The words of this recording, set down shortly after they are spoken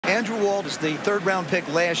Andrew Walt is the third-round pick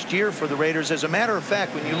last year for the Raiders. As a matter of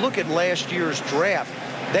fact, when you look at last year's draft,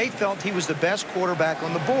 they felt he was the best quarterback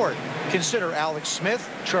on the board. Consider Alex Smith,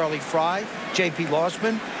 Charlie Fry, J.P.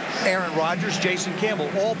 Lossman, Aaron Rodgers, Jason Campbell,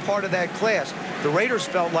 all part of that class. The Raiders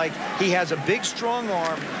felt like he has a big, strong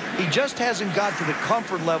arm. He just hasn't got to the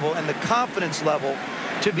comfort level and the confidence level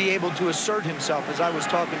to be able to assert himself, as I was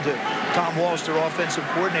talking to Tom Walsh, their offensive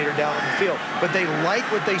coordinator down on the field. But they like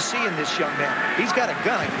what they see in this young man. He's got a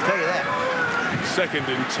gun, I can tell you that. 2nd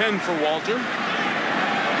and 10 for Walter.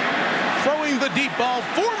 Throwing the deep ball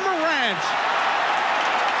for Morant.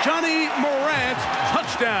 Johnnie Morant,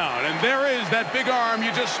 touchdown. And there is that big arm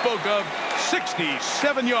you just spoke of,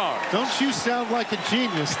 67 yards. Don't you sound like a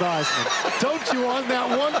genius, Theismann? Don't you on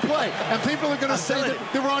that one play? And people are going to say that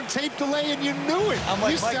they were on tape delay and you knew it. I'm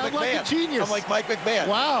like you Mike sound McMahon. like a genius. I'm like Mike McMahon.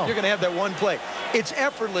 Wow. You're going to have that one play. It's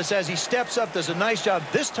effortless as he steps up, does a nice job.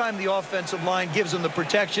 This time the offensive line gives him the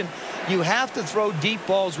protection. You have to throw deep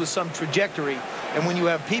balls with some trajectory. And when you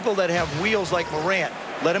have people that have wheels like Morant,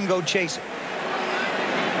 let him go chase it.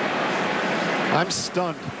 I'm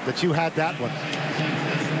stunned that you had that one.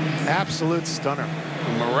 Absolute stunner.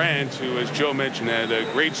 Morant, who, as Joe mentioned, had a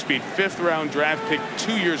great speed, 5th-round draft pick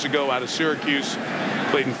 2 years ago out of Syracuse.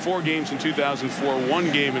 Played in 4 games in 2004,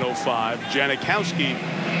 1 game in 05. Janikowski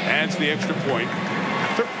adds the extra point.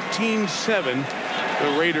 13-7.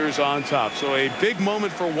 The Raiders on top. So a big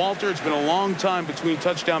moment for Walter. It's been a long time between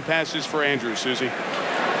touchdown passes for Andrew. Susie.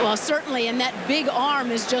 Well, certainly, and that big arm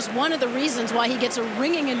is just one of the reasons why he gets a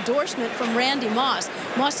ringing endorsement from Randy Moss.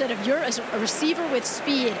 Moss said if you're a receiver with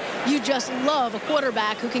speed, you just love a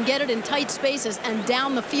quarterback who can get it in tight spaces and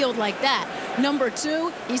down the field like that. Number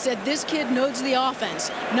 2, he said this kid knows the offense.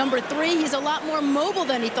 Number 3, he's a lot more mobile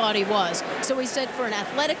than he thought he was. So he said for an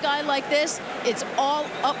athletic guy like this, it's all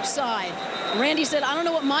upside. Randy said, I don't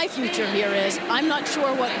know what my future here is. I'm not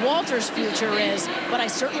sure what Walter's future is, but I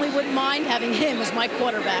certainly wouldn't mind having him as my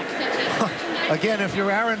quarterback. Again, if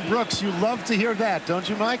you're Aaron Brooks, you love to hear that, don't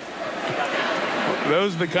you, Mike?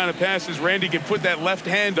 Those are the kind of passes Randy can put that left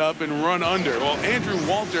hand up and run under. Well, Andrew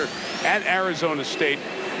Walter at Arizona State,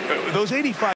 those 85